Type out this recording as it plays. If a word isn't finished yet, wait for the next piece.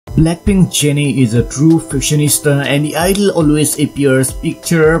BLACKPINK Jennie is a true fashionista, and the idol always appears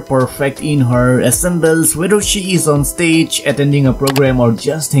picture perfect in her ensembles, whether she is on stage, attending a program, or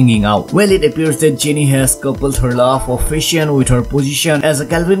just hanging out. Well, it appears that Jennie has coupled her love of fashion with her position as a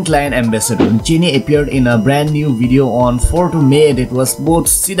Calvin Klein ambassador. Jennie appeared in a brand new video on 4th May that was both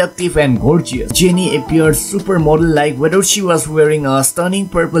seductive and gorgeous. Jennie appeared supermodel-like, whether she was wearing a stunning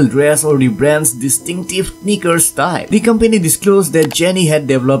purple dress or the brand's distinctive knickers style. The company disclosed that Jennie had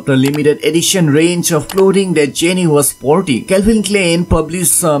developed a limited edition range of clothing that Jennie was sporting. Calvin Klein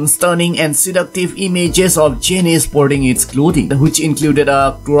published some stunning and seductive images of Jennie sporting its clothing, which included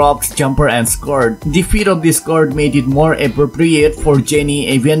a cropped jumper and skirt. The fit of the skirt made it more appropriate for Jennie,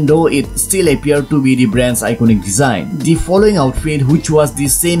 even though it still appeared to be the brand's iconic design. The following outfit, which was the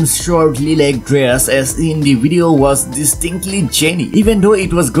same short lilac dress as in the video, was distinctly Jennie. Even though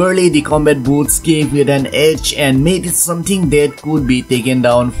it was girly, the combat boots gave it an edge and made it something that could be taken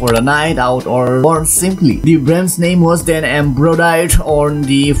down for a night out or worn simply. The brand's name was then embroidered on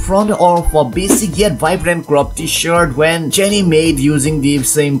the front of a basic yet vibrant crop t-shirt when Jennie made using the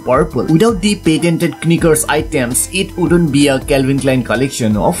same purple. Without the patented knickers items, it wouldn't be a Calvin Klein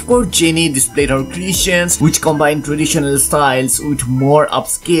collection. Of course, Jennie displayed her creations, which combined traditional styles with more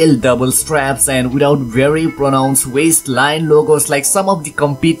upscale double straps and without very pronounced waistline logos like some of the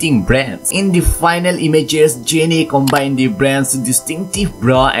competing brands. In the final images, Jennie combined the brand's distinctive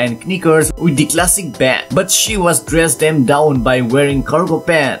bra and knickers with the classic band, but she was dressed them down by wearing cargo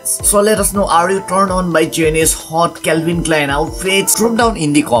pants. So let us know, are you turned on by Jennie's hot Calvin Klein outfits? Drop down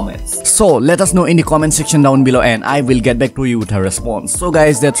in the comments. So let us know in the comment section down below and I will get back to you with a response. So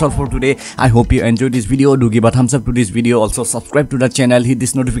guys, that's all for today. I hope you enjoyed this video. Do give a thumbs up to this video. Also subscribe to the channel, hit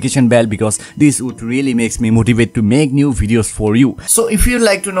this notification bell because this would really makes me motivate to make new videos for you. So if you'd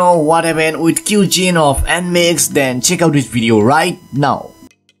like to know what happened with Kyujin of NMIX, then check out this video right now.